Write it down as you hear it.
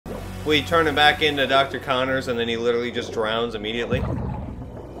We turn him back into Dr. Connors and then he literally just drowns immediately.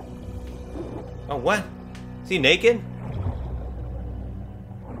 Oh, what? Is he naked?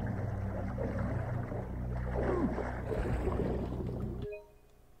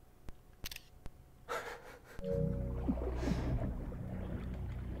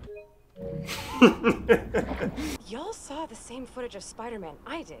 Y'all saw the same footage of Spider-Man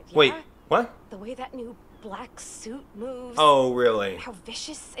I did, yeah? Wait, what? The way that new black suit moves. Oh, really? How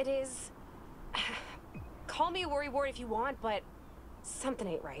vicious it is. Call me a worrywart if you want, but something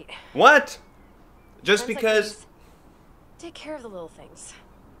ain't right. What? Just Friends because... like these, take care of the little things.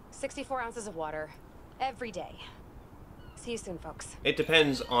 64 ounces of water every day. See you soon, folks. It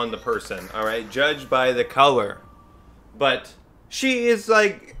depends on the person, alright? Judge by the color. But... she is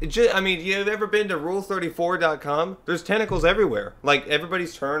like, I mean, you've ever been to rule34.com? There's tentacles everywhere. Like,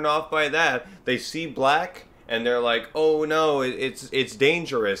 everybody's turned off by that. They see black, and they're like, oh no, it's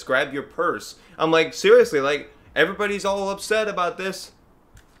dangerous. Grab your purse. I'm like, seriously, like, everybody's all upset about this.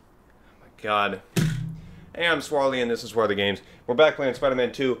 Oh my god. Hey, I'm Swarley, and this is SwarleyGames. We're back playing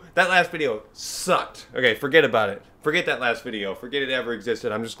Spider-Man 2. That last video sucked. Okay, forget about it. Forget that last video. Forget it ever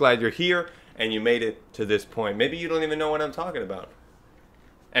existed. I'm just glad you're here. And you made it to this point. Maybe you don't even know what I'm talking about.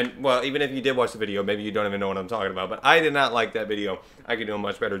 And, well, even if you did watch the video, maybe you don't even know what I'm talking about. But I did not like that video. I could do a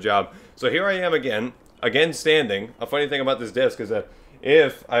much better job. So here I am again standing. A funny thing about this disc is that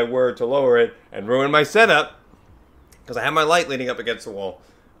if I were to lower it and ruin my setup, because I have my light leaning up against the wall,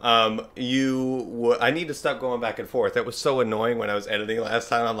 I need to stop going back and forth. That was so annoying when I was editing last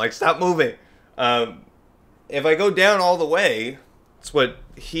time. I'm like, stop moving. If I go down all the way, that's what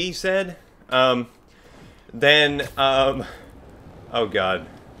he said. Oh god.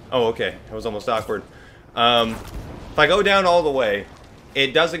 Oh, okay. That was almost awkward. If I go down all the way,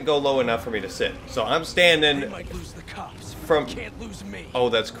 it doesn't go low enough for me to sit. So I'm standing from... Can't lose me. Oh,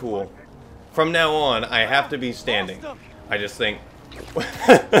 that's cool. From now on, I have to be standing. I just think... You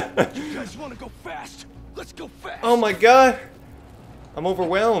guys want to go fast? Let's go fast. Oh my god! I'm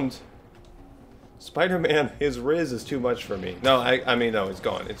overwhelmed. Spider-Man, his Riz is too much for me. No, I mean, no, he's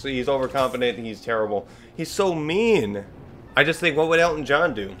gone. He's overconfident, he's terrible. He's so mean. I just think, what would Elton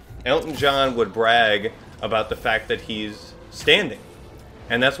John do? Elton John would brag about the fact that he's standing.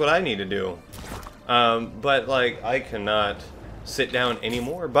 And that's what I need to do. But, like, I cannot sit down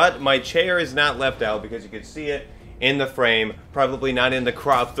anymore. But my chair is not left out because you can see it in the frame. Probably not in the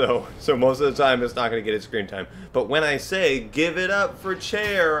crop, though. So most of the time, it's not going to get its screen time. But when I say, give it up for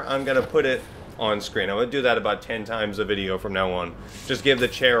chair, I'm going to put it on screen. I'm going to do that about 10 times a video from now on. Just give the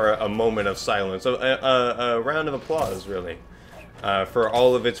chair a moment of silence. A round of applause, really. For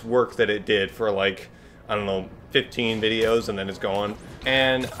all of its work that it did for, like, I don't know, 15 videos, and then it's gone.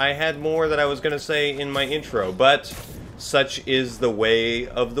 And I had more that I was going to say in my intro, but such is the way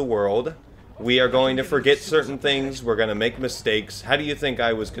of the world. We are going to forget certain things. We're going to make mistakes. How do you think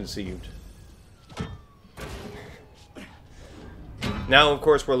I was conceived? Now, of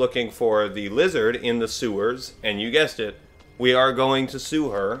course, we're looking for the lizard in the sewers, and you guessed it, we are going to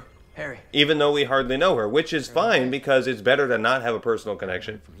sue her, Harry. Even though we hardly know her, which is fine because it's better to not have a personal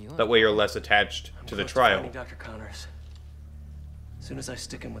connection. That way you're less attached to the trial. Dr. Connors. As soon as I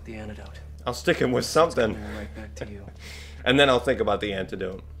stick him with the antidote, I'll stick him with something, right back to you. and then I'll think about the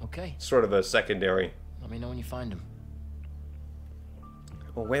antidote. Okay. Sort of a secondary. Let me know when you find him.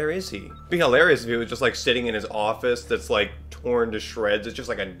 Well, where is he? It'd be hilarious if he was just like sitting in his office that's like torn to shreds. It's just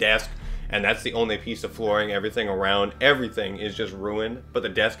like a desk, and that's the only piece of flooring. Everything around, everything is just ruined, but the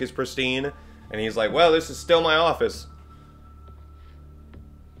desk is pristine. And he's like, well, this is still my office.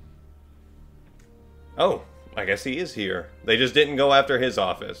 Oh, I guess he is here. They just didn't go after his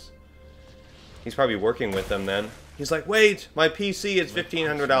office. He's probably working with them then. He's like, wait, my PC is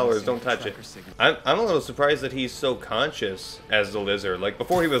 $1,500, don't touch it. I'm a little surprised that he's so conscious as the lizard. Like,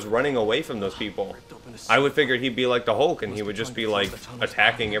 before he was running away from those people, I would figure he'd be like the Hulk and he would just be like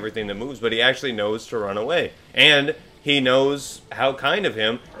attacking everything that moves, but he actually knows to run away. And he knows how kind of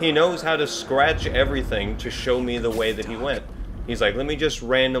him, he knows how to scratch everything to show me the way that he went. He's like, let me just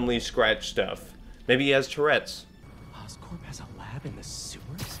randomly scratch stuff. Maybe he has Tourette's. Oscorp has a lab in the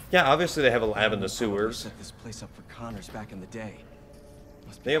sewers? Yeah, obviously they have a lab in the sewers. Set this place up for Connors back in the day.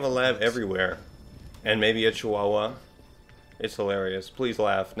 They have a lab everywhere. And maybe a chihuahua. It's hilarious. Please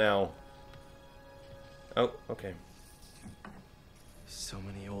laugh now. Oh, okay. So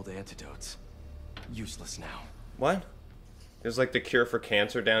many old antidotes. Useless now. What? There's like the cure for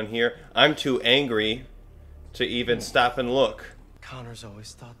cancer down here. I'm too angry to even stop and look. Connors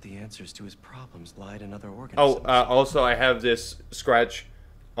always thought the answers to his problems lied in other Oh, organisms. also I have this scratch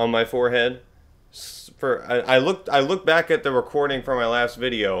on my forehead. I looked back at the recording from my last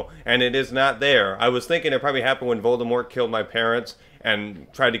video, and it is not there. I was thinking it probably happened when Voldemort killed my parents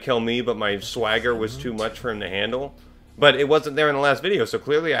and tried to kill me, but my swagger was too much for him to handle. But it wasn't there in the last video, so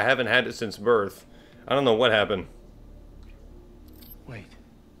clearly I haven't had it since birth. I don't know what happened. Wait.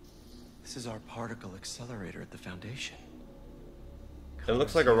 This is our particle accelerator at the Foundation. It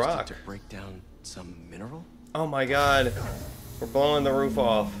looks like a rock. To break down some mineral? Oh my god. We're blowing the roof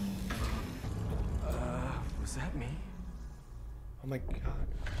off. Was that me? Oh my god.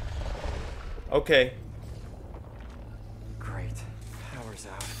 Okay. Great. Power's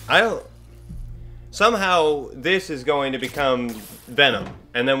out. I don't... Somehow, this is going to become Venom.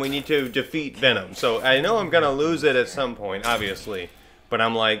 And then we need to defeat Venom. So, I know I'm going to lose it at some point, obviously. But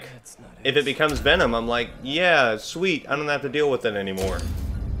I'm like, if it becomes Venom, I'm like, yeah, sweet. I don't have to deal with it anymore.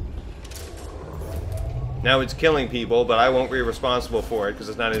 Now it's killing people, but I won't be responsible for it because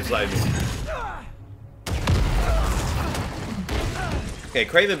it's not inside me. Okay,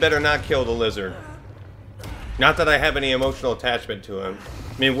 Kraven better not kill the lizard. Not that I have any emotional attachment to him.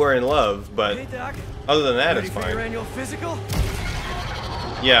 I mean, we're in love, but other than that, it's fine. Ready for your annual physical?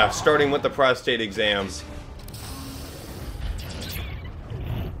 Yeah, starting with the prostate exam.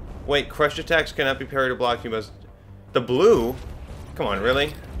 Wait, crush attacks cannot be parried or blocked. You must... The blue? Come on,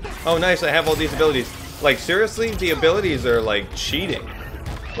 really? Oh, nice, I have all these abilities. Like, seriously? The abilities are, like, cheating.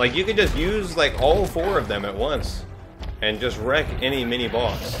 Like, you can just use, like, all 4 of them at once. And just wreck any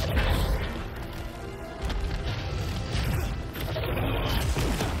mini-boss.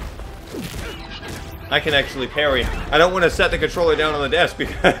 I can actually parry. I don't want to set the controller down on the desk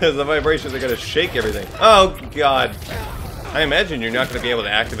because the vibrations are going to shake everything. Oh, God. I imagine you're not going to be able to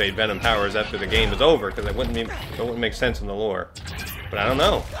activate Venom powers after the game is over because it wouldn't make sense in the lore. But I don't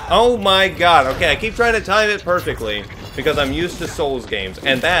know. Oh, my God. Okay, I keep trying to time it perfectly because I'm used to Souls games.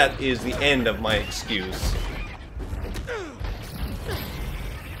 And that is the end of my excuse.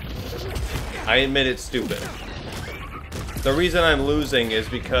 I admit it's stupid. The reason I'm losing is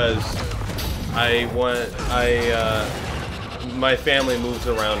because my family moves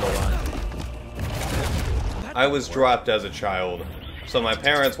around a lot. I was dropped as a child. So my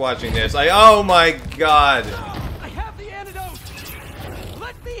parents watching this, oh my god! I have the antidote!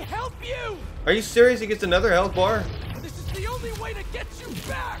 Let me help you! Are you serious? He gets another health bar? This is the only way to get you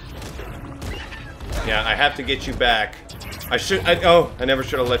back! Yeah, I have to get you back. I never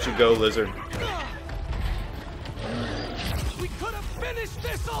should have let you go, lizard. We could have finished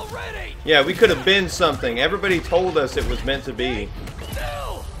this already! Yeah, we could have been something. Everybody told us it was meant to be.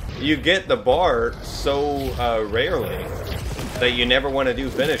 Still! You get the bar so rarely that you never want to do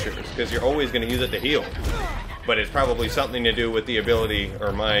finishers because you're always going to use it to heal. But it's probably something to do with the ability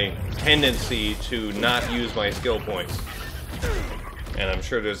or my tendency to not use my skill points. And I'm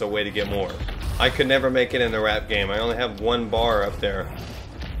sure there's a way to get more. I could never make it in the rap game. I only have 1 bar up there.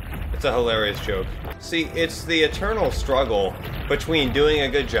 It's a hilarious joke. See, it's the eternal struggle between doing a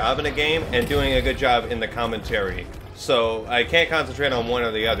good job in a game and doing a good job in the commentary. So I can't concentrate on one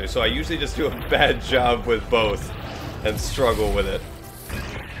or the other. So I usually just do a bad job with both and struggle with it.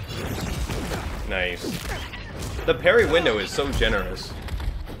 Nice. The parry window is so generous.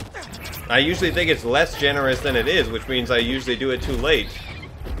 I usually think it's less generous than it is, which means I usually do it too late.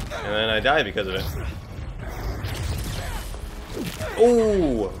 And then I die because of it.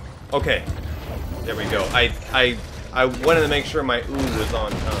 Ooh! Okay. There we go. I wanted to make sure my ooh was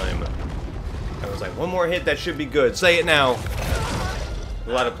on time. I was like, 1 more hit, that should be good. Say it now. A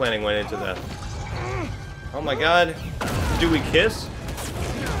lot of planning went into that. Oh my god. Do we kiss?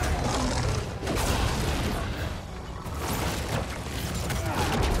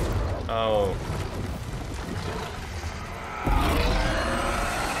 Oh.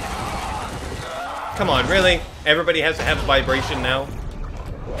 Come on, really? Everybody has to have a vibration now?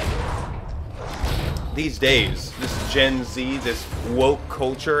 These days, this Gen Z, this woke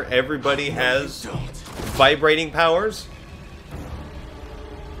culture, everybody has vibrating powers?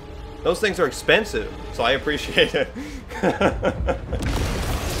 Those things are expensive, so I appreciate it.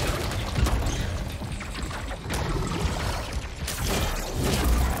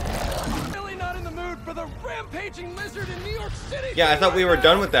 Rampaging lizard in New York City. Yeah, I thought we were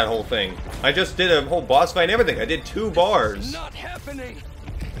done with that whole thing. I just did a whole boss fight and everything. I did 2 bars. Not happening.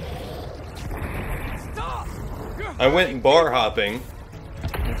 Stop. I went bar hopping,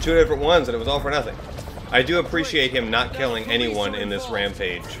 2 different ones, and it was all for nothing. I do appreciate him not killing anyone in this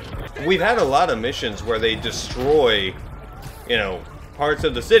rampage. We've had a lot of missions where they destroy, you know, parts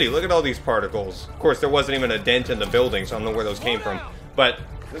of the city. Look at all these particles. Of course, there wasn't even a dent in the building, so I don't know where those came from. But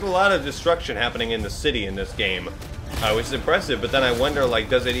there's a lot of destruction happening in the city in this game. Which is impressive, but then I wonder, like,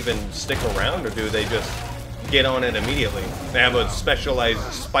 does it even stick around, or do they just get on it immediately? They have a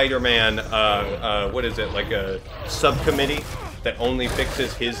specialized Spider-Man, what is it, like a subcommittee that only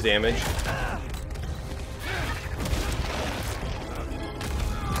fixes his damage?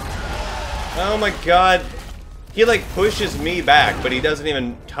 Oh my god. He, like, pushes me back, but he doesn't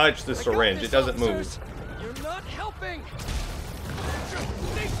even touch the syringe. It doesn't move. You're not helping.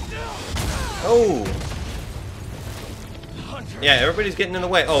 Oh! Yeah, everybody's getting in the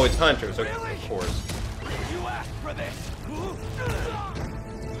way. Oh, it's Hunter, so of course. You asked for this.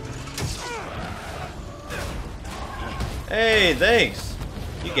 Hey, thanks!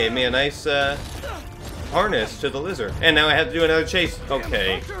 You gave me a nice, harness to the lizard. And now I have to do another chase.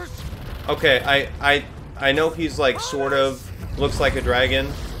 Okay. Okay, I know he's, like, sort of looks like a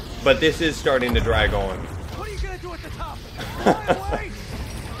dragon, but this is starting to drag on. What are you gonna do at the top?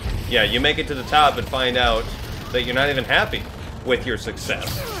 Yeah, you make it to the top and find out that you're not even happy with your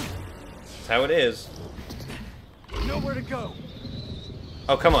success. That's how it is. Nowhere to go.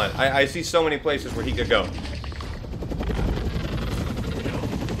 Oh, come on. I see so many places where he could go.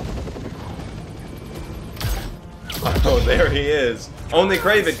 Oh, there he is. Only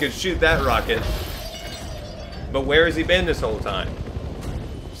Kraven could shoot that rocket. But where has he been this whole time?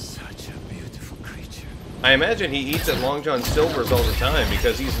 Such a beautiful creature. I imagine he eats at Long John Silver's all the time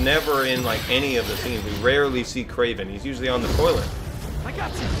because he's never in, like, any of the scenes. We rarely see Kraven. He's usually on the toilet. I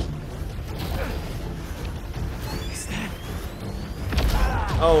got you. Is that?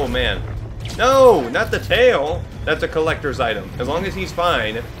 Oh, man. No, not the tail. That's a collector's item. As long as he's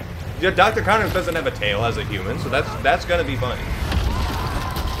fine. Yeah, Dr. Connors doesn't have a tail as a human, so that's gonna be fine.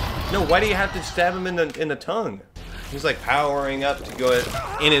 No, why do you have to stab him in the tongue? He's like powering up to go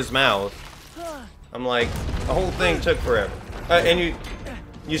in his mouth. I'm like, the whole thing took forever. And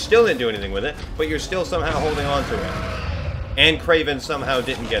you still didn't do anything with it, but you're still somehow holding on to it. And Kraven somehow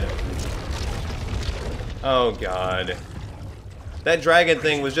didn't get it. Oh god. That dragon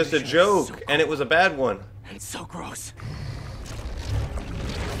thing was just a joke, and it was a bad one. And so gross.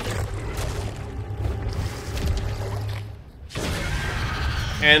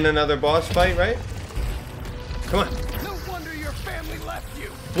 And another boss fight, right? Come on. No wonder your family left you.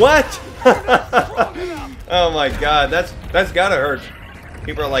 What? Strong enough. Oh my god, that's gotta hurt.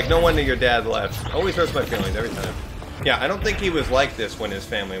 People are like, no wonder your dad left. Always hurts my feelings every time. Yeah, I don't think he was like this when his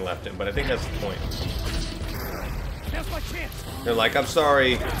family left him, but I think that's the point. Now's my chance. They're like, I'm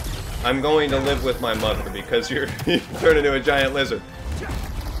sorry, I'm going to live with my mother because you turned into a giant lizard.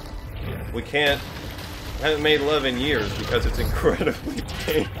 We haven't made love in years because it's incredibly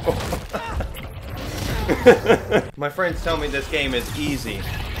painful. My friends tell me this game is easy.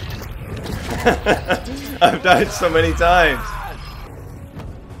 I've died so many times.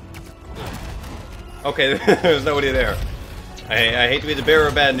 Okay, there's nobody there. I hate to be the bearer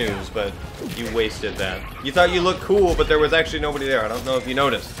of bad news, but you wasted that. You thought you looked cool, but there was actually nobody there. I don't know if you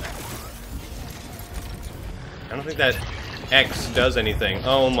noticed. I don't think that X does anything.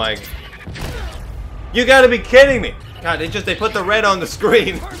 Oh my... You gotta be kidding me! God, they put the red on the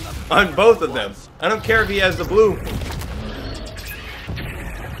screen on both of them. I don't care if he has the blue.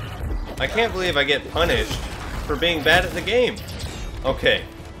 I can't believe I get punished for being bad at the game. Okay.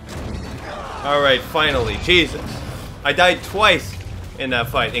 Alright, finally. Jesus. I died twice in that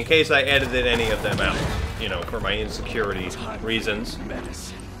fight, in case I edited any of them out. You know, for my insecurity reasons.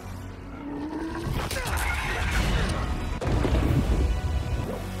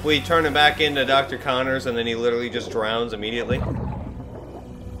 We turn him back into Dr. Connors, and then he literally just drowns immediately.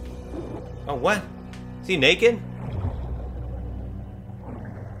 Oh, what? Is he naked?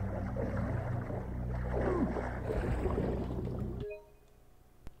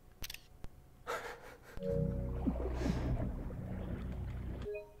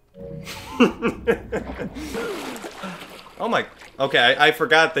 Oh my... Okay, I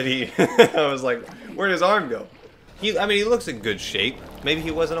forgot that he... I was like, where'd his arm go? I mean, he looks in good shape. Maybe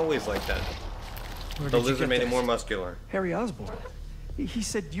he wasn't always like that. The lizard made him more muscular. Harry Osborn. He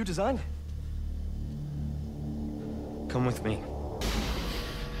said you designed it. Come with me.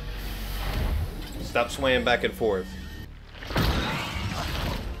 Stop swaying back and forth.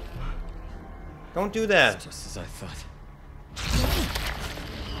 Don't do that. It's just as I thought.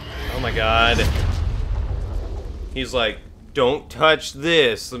 Oh my god. He's like, don't touch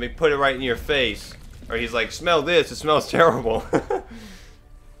this. Let me put it right in your face. Or he's like, smell this. It smells terrible.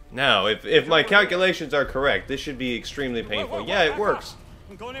 Now, if my calculations are correct, this should be extremely painful. Yeah, it works.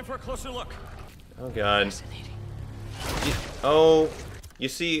 I'm going in for a closer look. Oh god. Oh, you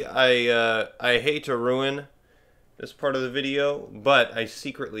see, I hate to ruin this part of the video, but I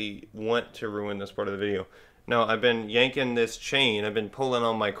secretly want to ruin this part of the video. No, I've been yanking this chain. I've been pulling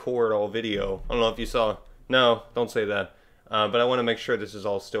on my cord all video. I don't know if you saw. No, don't say that. But I want to make sure this is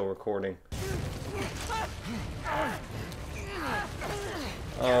all still recording.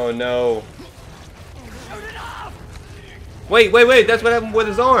 Oh no. Wait, wait, wait. That's what happened with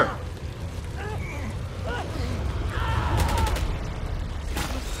his arm.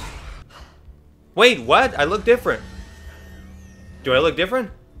 Wait, what? I look different. Do I look different?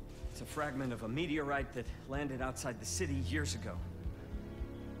 It's a fragment of a meteorite that landed outside the city years ago.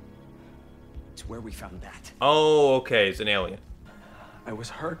 It's where we found that. Oh, okay. It's an alien. I was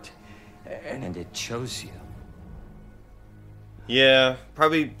hurt, and it chose you. Yeah,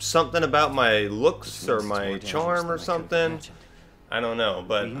 probably something about my looks or my charm or something. I don't know,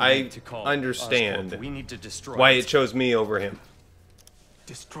 but I understand We need to destroy why it chose me over him.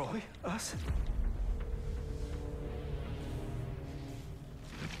 Destroy us?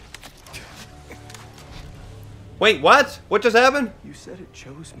 Wait, what? What just happened? You said it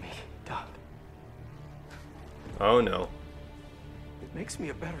chose me, Doc. Oh no. It makes me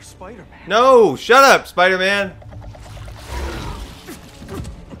a better Spider-Man. No! Shut up, Spider-Man!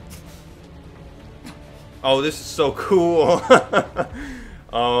 Oh, this is so cool.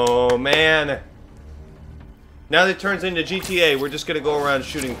 Oh, man. Now that it turns into GTA, we're just gonna go around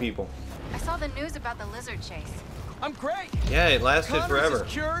shooting people. I saw the news about the lizard chase. I'm great. Yeah, it lasted Connors forever.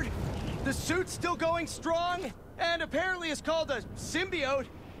 is cured. The suit's still going strong, and apparently it's called a symbiote.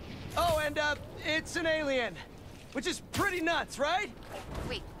 Oh, and it's an alien, which is pretty nuts, right?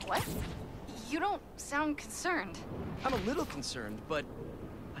 Wait, what? You don't sound concerned. I'm a little concerned, but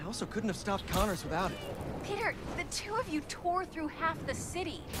I also couldn't have stopped Connors without it. Peter, the two of you tore through half the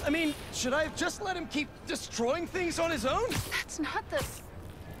city. I mean, should I have just let him keep destroying things on his own? That's not the...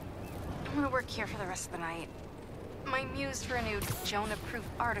 I'm gonna work here for the rest of the night. My muse for a new Jonah-proof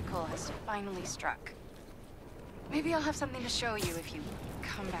article has finally struck. Maybe I'll have something to show you if you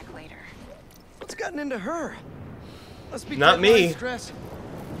come back later. What's gotten into her? Must be Not me. Stress.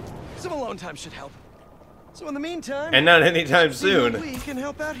 Some alone time should help. So in the meantime, And not anytime see what soon. we can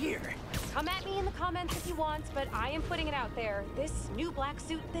help out here. Come at me in the comments if you want, but I am putting it out there. This new black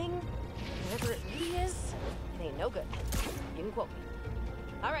suit thing, whatever it really is, it ain't no good. You can quote me.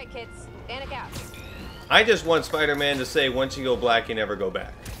 All right, kids, panic out. I just want Spider-Man to say, once you go black, you never go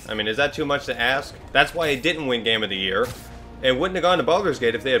back. I mean, is that too much to ask? That's why it didn't win Game of the Year. It wouldn't have gone to Baldur's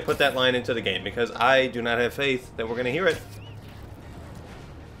Gate if they had put that line into the game, because I do not have faith that we're going to hear it.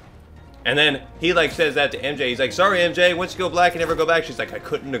 And then he, like, says that to MJ. He's like, sorry, MJ, once you go black, you never go back. She's like, I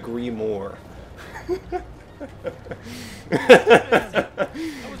couldn't agree more.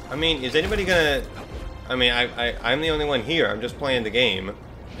 I mean, is anybody going to... I mean, I'm the only one here. I'm just playing the game.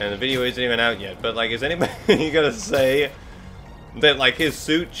 And the video isn't even out yet, but like, is anybody gonna say that like his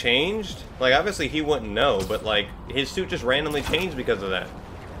suit changed? Like, obviously he wouldn't know, but like his suit just randomly changed because of that.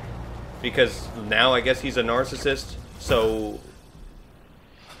 Because now I guess he's a narcissist, so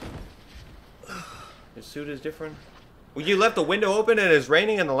his suit is different. Well, you left the window open and it's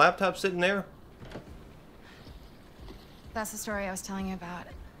raining and the laptop's sitting there? That's the story I was telling you about.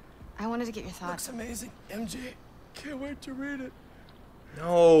 I wanted to get your thoughts. Looks amazing, MJ. Can't wait to read it.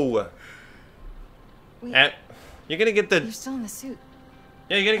 No. Wait, You're gonna get the... you're still in the suit.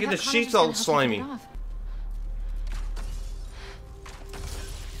 Yeah, you're gonna I get the thought Connors sheets was all gonna help you slimy. get it off.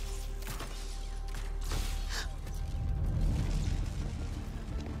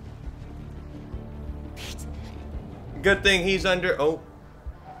 Good thing he's under... Oh.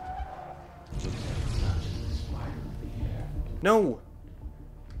 No.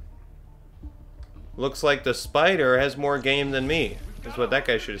 Looks like the spider has more game than me. That's what that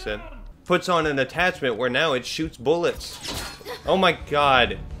guy should have said. Puts on an attachment where now it shoots bullets. Oh my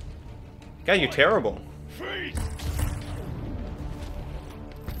god. God, you're terrible.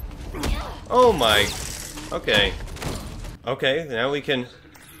 Oh my... Okay. Okay, now we can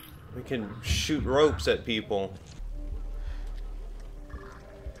shoot ropes at people.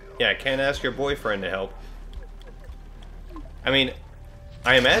 Yeah, can't ask your boyfriend to help. I mean,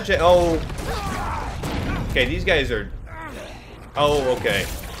 I imagine... Oh! Okay, these guys are... Oh, okay.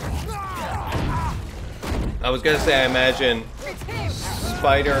 I was gonna say, I imagine...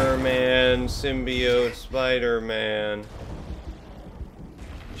 Spider-Man, symbiote, Spider-Man...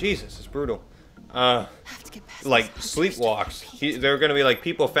 Jesus, it's brutal. Like, sleepwalks. There were gonna be, like,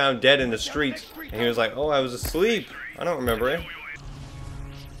 people found dead in the streets. And he was like, oh, I was asleep. I don't remember it.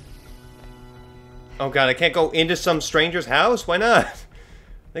 Oh god, I can't go into some stranger's house? Why not?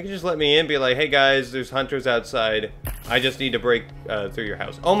 They can just let me in, be like, hey guys, there's hunters outside. I just need to break through your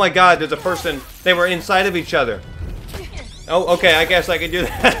house. Oh my god, there's a person. They were inside of each other. Oh, okay, I guess I can do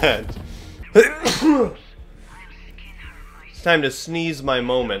that. It's time to sneeze my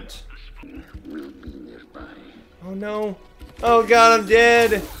moment. Oh no. Oh god, I'm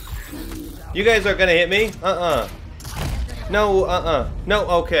dead. You guys aren't gonna hit me? No, No,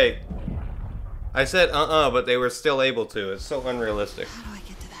 okay. I said but they were still able to. It's so unrealistic. How do I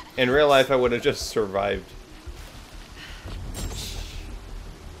get to that? In real life, I would have just survived.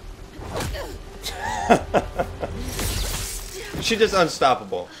 She's just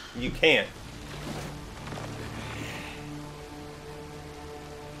unstoppable. You can't.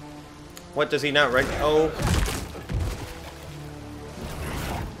 What does he not Oh.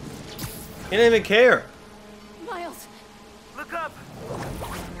 He didn't even care. Miles, Look up!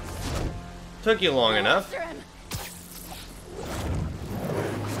 Took you long enough. after him.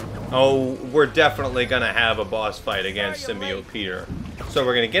 Oh, we're definitely gonna have a boss fight against Symbiote Peter. So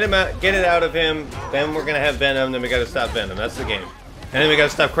we're gonna get him out, get it out of him. Then we're gonna have Venom. Then we gotta stop Venom. That's the game. And then we gotta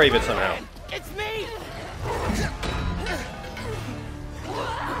stop Kraven somehow. It's me!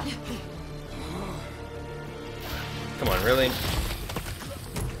 Come on, really?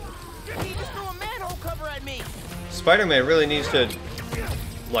 He just threw a manhole cover at me! Spider-Man really needs to,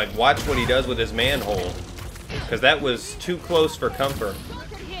 like, watch what he does with his manhole. Because that was too close for comfort.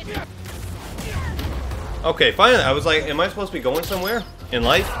 Okay, finally. I was like, am I supposed to be going somewhere in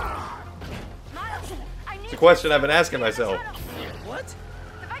life? Miles, I need It's a question I've been asking myself. What? If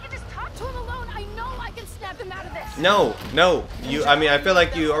I could just talk to him alone, I know I can snap him out of this. No, no. I mean, I feel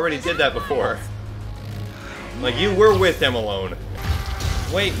like you already did that before. Like, you were with him alone.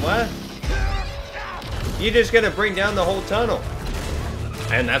 Wait, what? You're just gonna bring down the whole tunnel.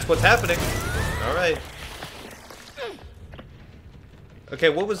 And that's what's happening. Alright. Okay,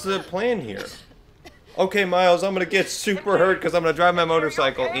 what was the plan here? Okay, Miles, I'm gonna get super hurt because I'm gonna drive my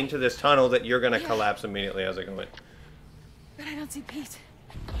motorcycle into this tunnel that you're gonna collapse immediately as I go in. But I don't see Pete.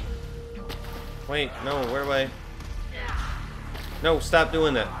 Wait, no, where do I... No, stop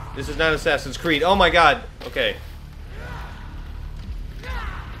doing that. This is not Assassin's Creed. Oh my god. Okay.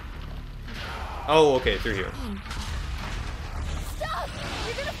 Oh, okay, through here. Stop!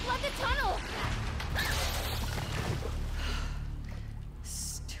 You're gonna flood the tunnel!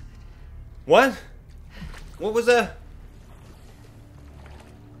 Stupid. What? What was that?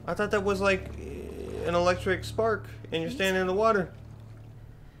 I thought that was like an electric spark and you're standing in the water.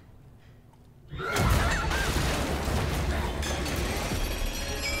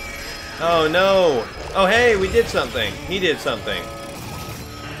 Oh no! Oh hey, we did something. He did something.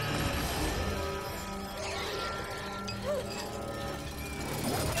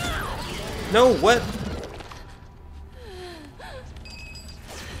 No, what?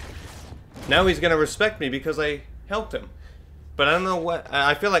 Now he's gonna respect me because I helped him. But I don't know what...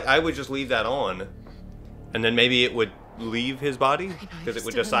 I feel like I would just leave that on. And then maybe it would leave his body? Because it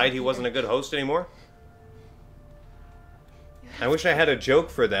would decide he wasn't a good host anymore? I wish I had a joke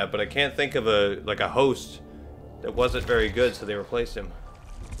for that, but I can't think of a host that wasn't very good, so they replaced him.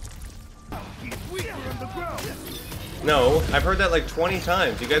 No, I've heard that like 20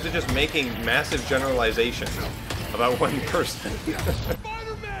 times. You guys are just making massive generalizations about one person.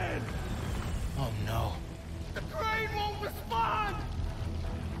 Spider-Man! Oh no. The crane won't respond!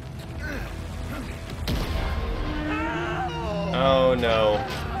 Oh no.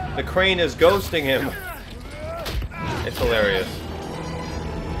 The crane is ghosting him. It's hilarious.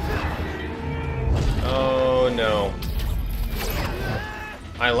 Oh no.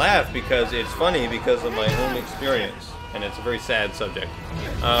 I laugh because it's funny because of my own experience, and it's a very sad subject.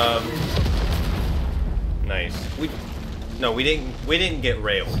 Nice. We didn't get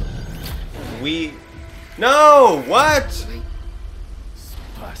railed. No, what?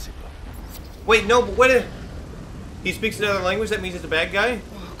 Possible. Wait, no, but what? He speaks another language. That means he's a bad guy.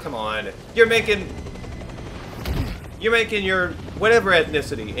 Oh, come on, you're making your whatever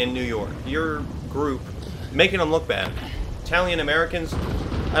ethnicity in New York, your group, making them look bad. Italian Americans.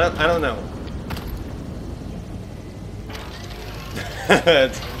 I don't know.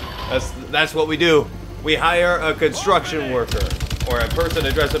 that's what we do. We hire a construction worker or a person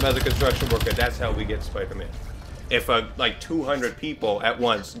to dress up as a construction worker. That's how we get Spider-Man. If like 200 people at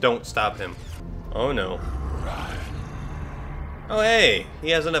once don't stop him. Oh no. Oh hey,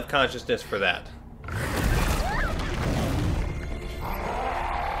 he has enough consciousness for that.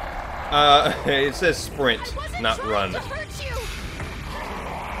 It says sprint, not run.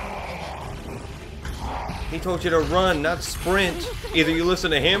 He told you to run, not sprint. Either you listen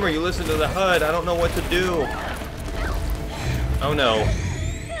to him or you listen to the HUD. I don't know what to do. Oh no.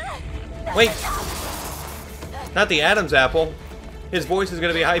 Wait! Not the Adam's apple. His voice is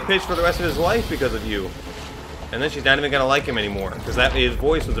going to be high-pitched for the rest of his life because of you. And then she's not even going to like him anymore, because his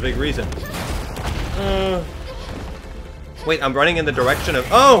voice was a big reason. Wait, I'm running in the direction of...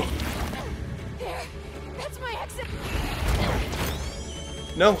 Oh! There. That's my exit.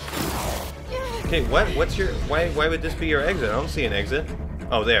 No. Okay, what? What's your... Why would this be your exit? I don't see an exit.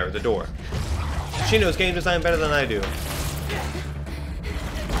 Oh, there, the door. She knows game design better than I do.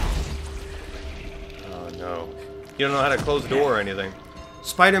 Oh, no. You don't know how to close the door or anything.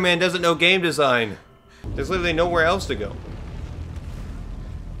 Spider-Man doesn't know game design. There's literally nowhere else to go.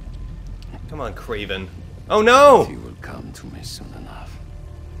 Come on, Craven. Oh, no! You will come to me soon enough.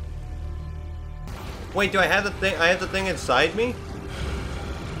 Wait, do I have the thing? I have the thing inside me?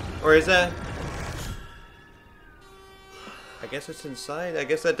 Or is that... I guess it's inside. I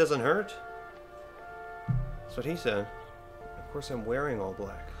guess that doesn't hurt. That's what he said. Of course I'm wearing all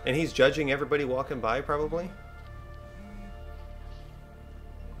black. And he's judging everybody walking by, probably?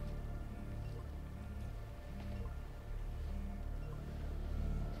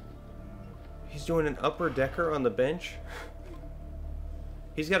 He's doing an upper decker on the bench?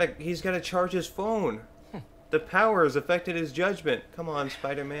 He's gotta charge his phone. The power has affected his judgment. Come on,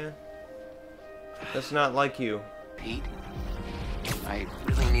 Spider-Man. That's not like you. Pete, I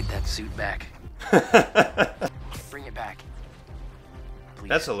really need that suit back. Bring it back. Please.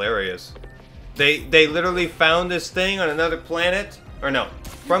 That's hilarious. They literally found this thing on another planet, or no,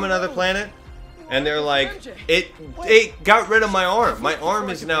 from another planet, and they're like, it got rid of my arm. My arm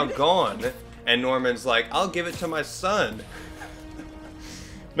is now gone. And Norman's like, I'll give it to my son.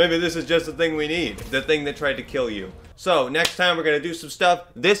 Maybe this is just the thing we need. The thing that tried to kill you. So, next time we're going to do some stuff.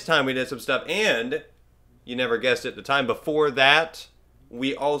 This time we did some stuff. And, you never guessed it, the time before that,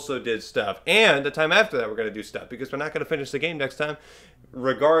 we also did stuff. And the time after that, we're going to do stuff. Because we're not going to finish the game next time.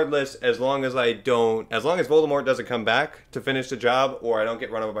 Regardless, as long as Voldemort doesn't come back to finish the job, or I don't get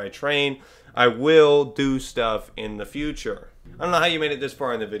run over by a train, I will do stuff in the future. I don't know how you made it this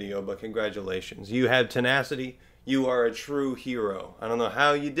far in the video, but congratulations. You had tenacity. You are a true hero. I don't know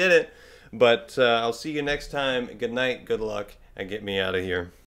how you did it, but I'll see you next time. Good night, good luck, and get me out of here.